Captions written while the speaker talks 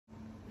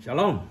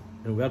Shalom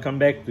and welcome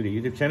back to the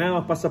YouTube channel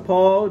of Pastor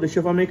Paul, the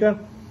Shofar Maker.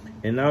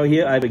 And now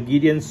here I have a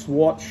Gideon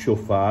Sword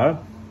Shofar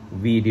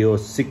video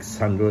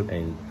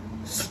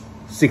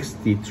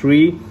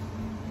 663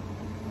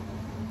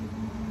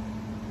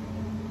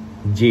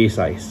 J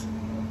size.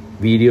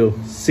 Video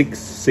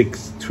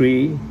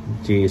 663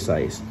 J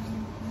size.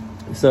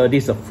 So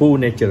this is a full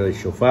natural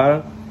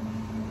shofar.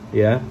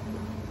 Yeah,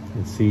 you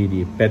can see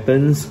the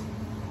patterns,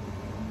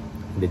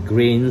 the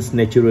grains,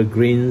 natural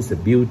grains, the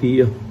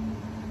beauty of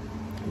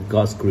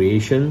God's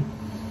creation.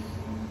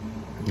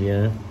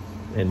 Yeah,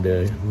 and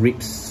the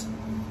ribs,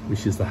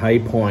 which is the high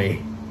point.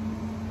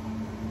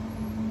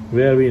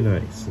 Very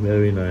nice,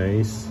 very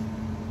nice.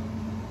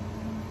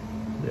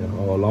 Yeah,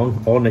 all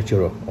along, all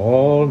natural,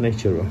 all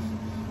natural.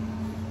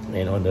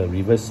 And on the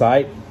reverse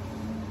side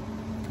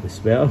as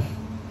well,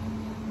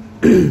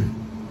 you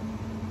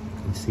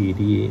see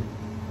the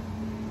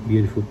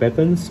beautiful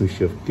patterns which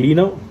have cleaned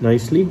out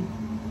nicely.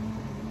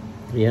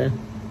 Yeah,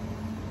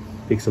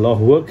 takes a lot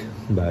of work,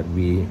 but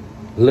we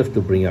love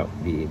to bring out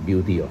the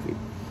beauty of it.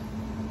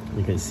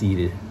 You can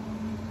see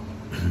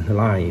the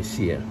lines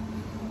here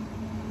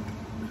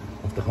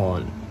of the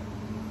horn.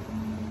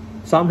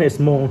 Some has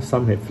more,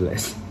 some have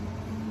less,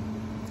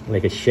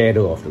 like a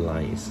shadow of the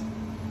lines.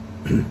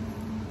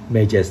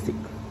 Majestic,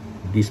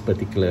 this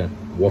particular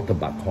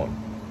Waterbuck horn.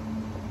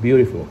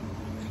 Beautiful.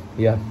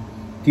 Yeah,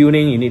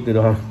 tuning, you need to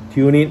know how to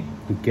tune it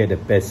to get the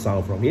best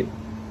sound from it,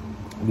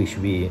 which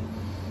we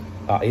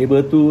are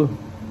able to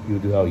due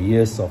to our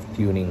years of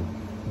tuning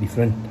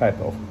different type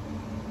of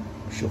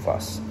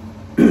shofars.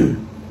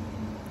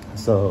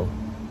 So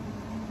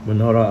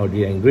menorah out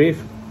there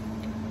engraved.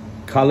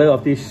 Color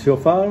of this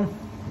shofar,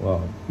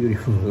 wow,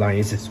 beautiful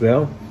lines as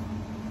well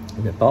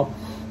in the top.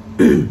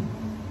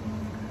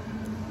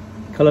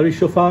 Color of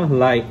shofar,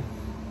 light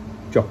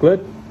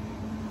chocolate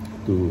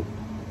to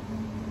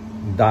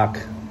dark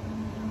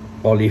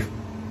olive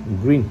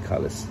green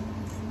colors.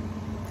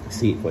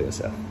 See it for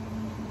yourself,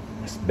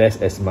 as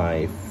best as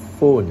my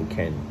phone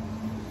can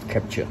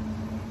capture.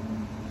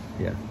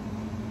 Yeah,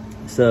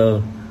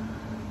 so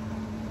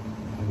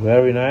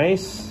very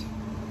nice,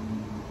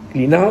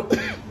 clean out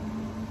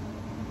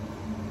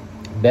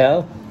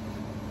bell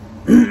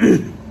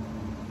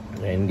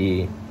and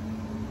the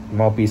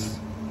mouthpiece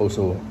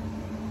also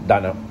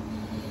done up.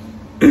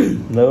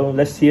 Now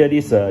let's hear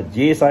this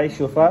J size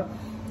shofar.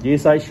 J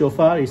size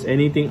shofar is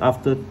anything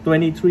after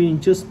 23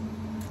 inches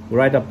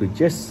right up to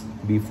just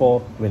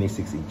before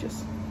 26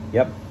 inches.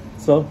 Yep,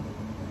 so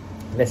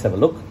let's have a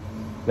look.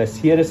 Let's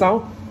hear the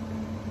sound.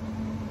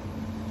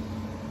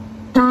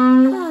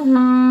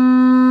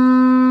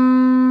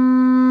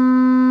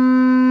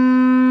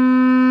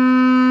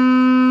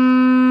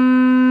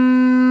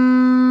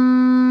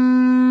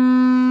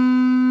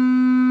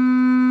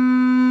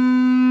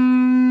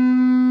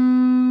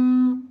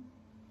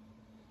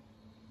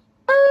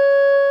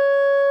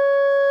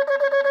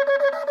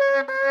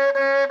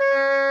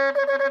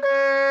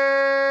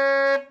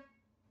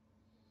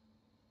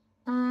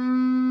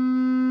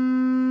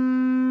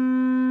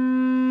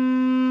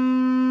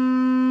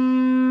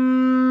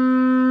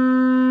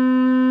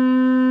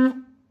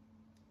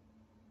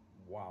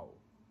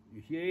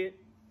 You hear it?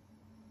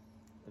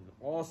 An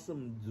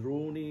awesome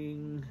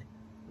droning,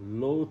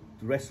 low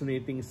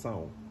resonating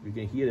sound. You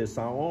can hear the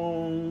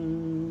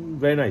sound.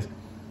 Very nice.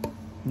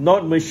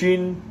 Not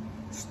machine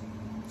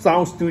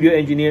sound studio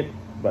engineered,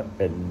 but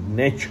a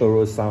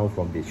natural sound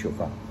from the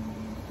shofar.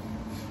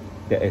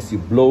 That as you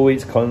blow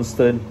its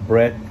constant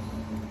breath,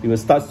 it will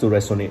start to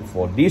resonate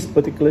for this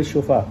particular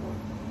shofar.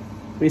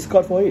 Praise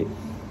God for it.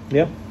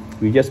 Yeah,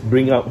 we just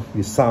bring out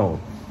the sound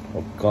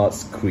of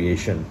God's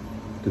creation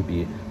to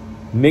be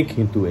make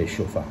into a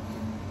shofar.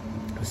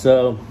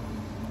 So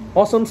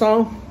awesome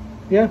sound.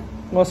 Yeah,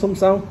 awesome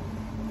sound.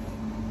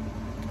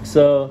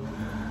 So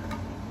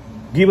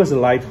give us a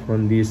like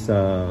on this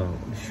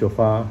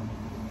shofar,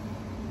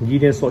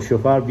 Gideon Sword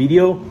Shofar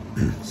video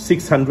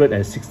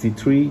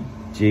 663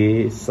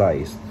 J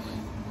size,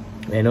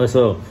 and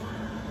also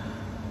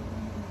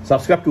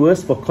subscribe to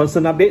us for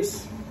constant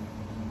updates.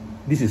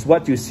 This is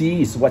what you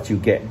see, is what you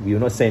get. We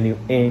will not send you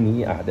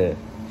any other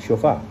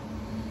shofar.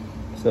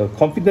 So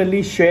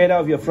confidently share it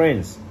out with your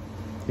friends.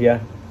 Yeah,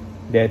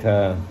 that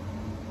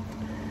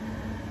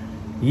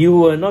you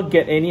will not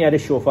get any other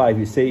shofar if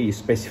you say you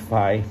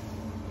specify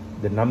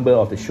the number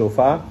of the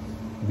shofar,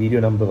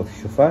 video number of the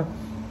shofar.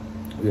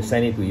 We'll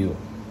send it to you.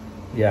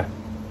 Yeah,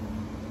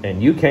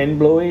 and you can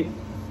blow it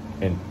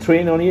and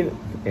train on it,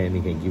 and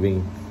you can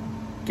even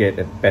get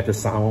a better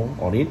sound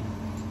on it.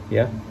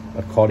 Yeah,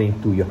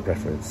 according to your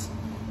preference.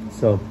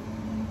 So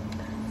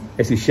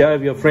as you share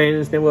with your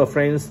friends, network of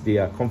friends, they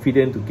are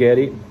confident to get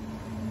it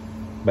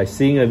by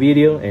seeing a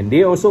video, and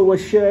they also will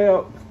share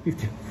out with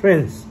their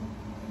friends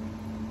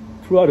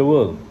throughout the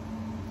world,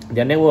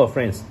 their network of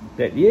friends,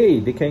 that yay,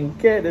 they can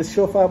get a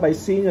shofar by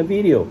seeing a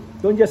video.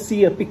 Don't just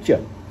see a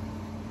picture.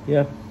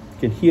 Yeah, you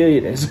can hear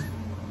it as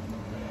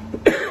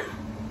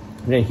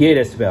you can hear it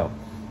as well.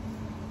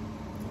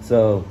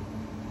 So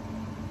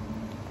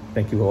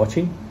thank you for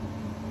watching.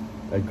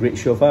 A great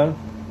shofar,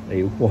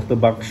 a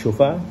Waterbuck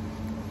Shofar,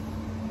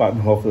 part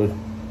of a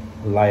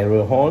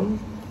Lyre horn.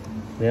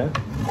 Yeah,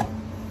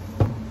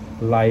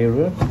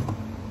 Lyre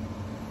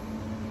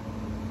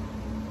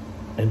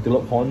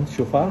Antelope Horn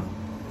Shofar.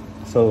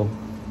 So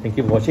thank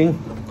you for watching.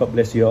 God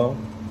bless you all,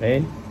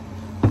 and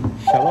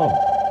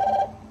Shalom.